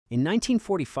In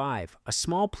 1945, a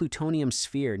small plutonium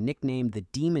sphere nicknamed the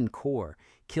Demon Core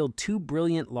killed two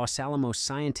brilliant Los Alamos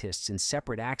scientists in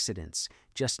separate accidents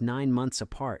just 9 months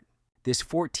apart. This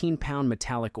 14-pound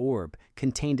metallic orb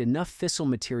contained enough fissile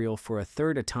material for a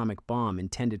third atomic bomb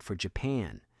intended for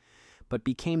Japan, but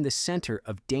became the center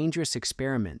of dangerous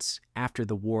experiments after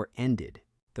the war ended.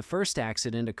 The first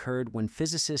accident occurred when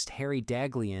physicist Harry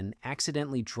Daghlian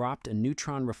accidentally dropped a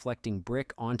neutron-reflecting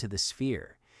brick onto the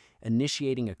sphere,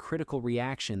 initiating a critical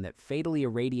reaction that fatally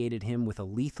irradiated him with a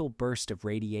lethal burst of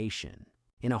radiation.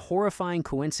 In a horrifying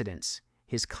coincidence,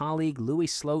 his colleague Louis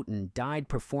Slotin died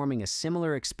performing a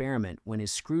similar experiment when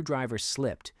his screwdriver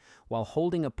slipped while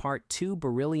holding apart two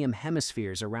beryllium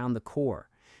hemispheres around the core,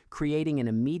 creating an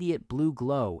immediate blue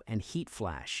glow and heat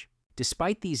flash.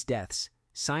 Despite these deaths,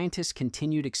 scientists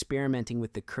continued experimenting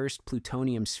with the cursed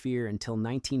plutonium sphere until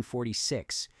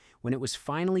 1946, when it was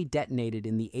finally detonated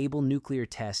in the Able nuclear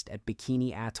test at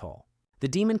Bikini Atoll. The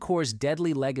Demon Core's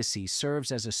deadly legacy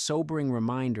serves as a sobering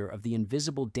reminder of the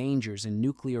invisible dangers in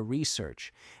nuclear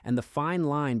research and the fine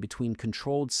line between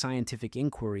controlled scientific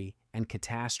inquiry and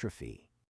catastrophe.